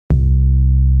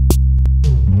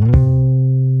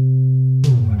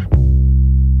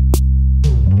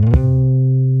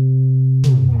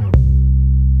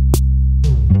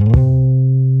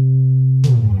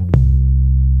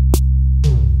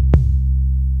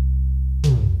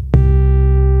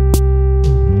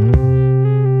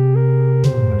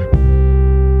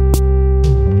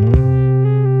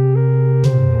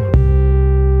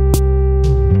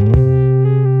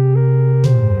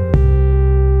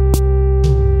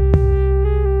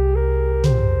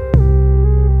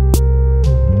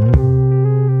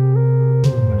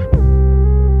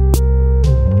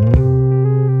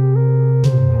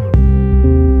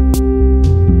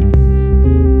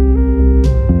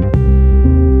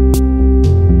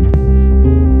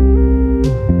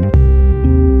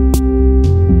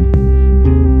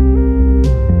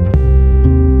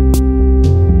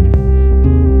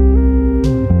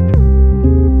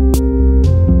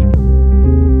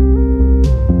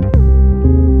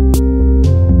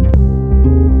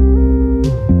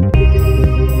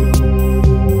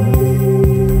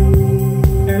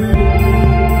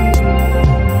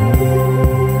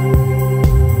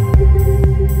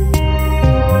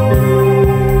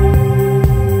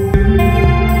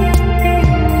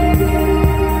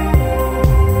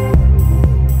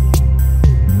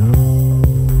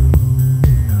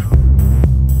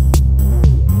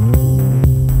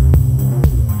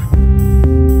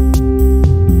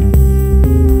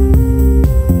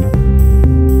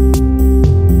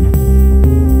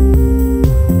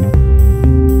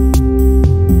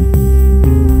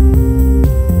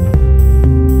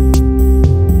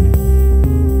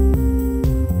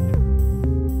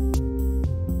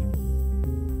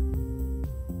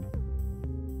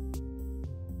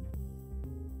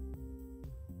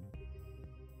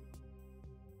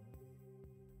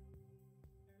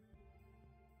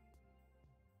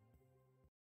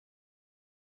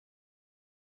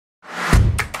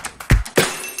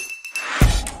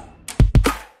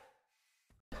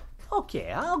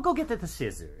Okay, I'll go get the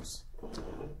scissors.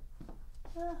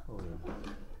 Oh,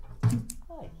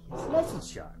 yes, nice and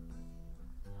sharp.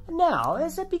 Now,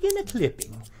 as I begin the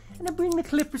clipping, and I bring the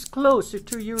clippers closer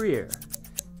to your ear,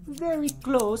 very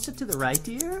close to the right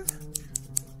ear.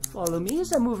 Follow me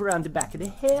as I move around the back of the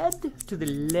head to the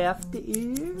left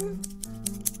ear,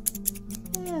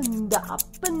 and up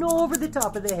and over the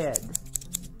top of the head.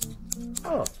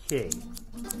 Okay.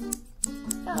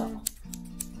 Now,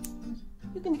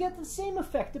 you can get the same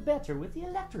effect better with the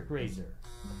electric razor.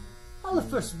 I'll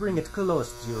first bring it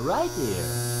close to your right ear.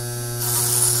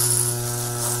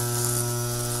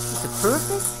 Is it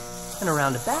perfect? And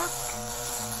around the back.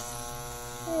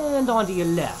 And onto your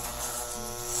left.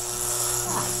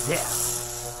 Ah, there.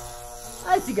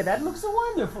 I think that looks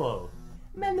wonderful.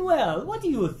 Manuel, what do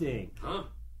you think? Huh?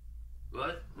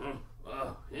 What?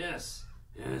 Oh, yes.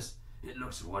 Yes, it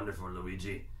looks wonderful,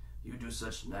 Luigi. You do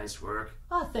such nice work.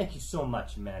 Ah, thank you so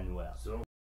much, Manuel. So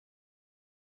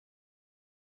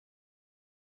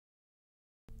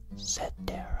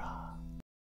Cetera.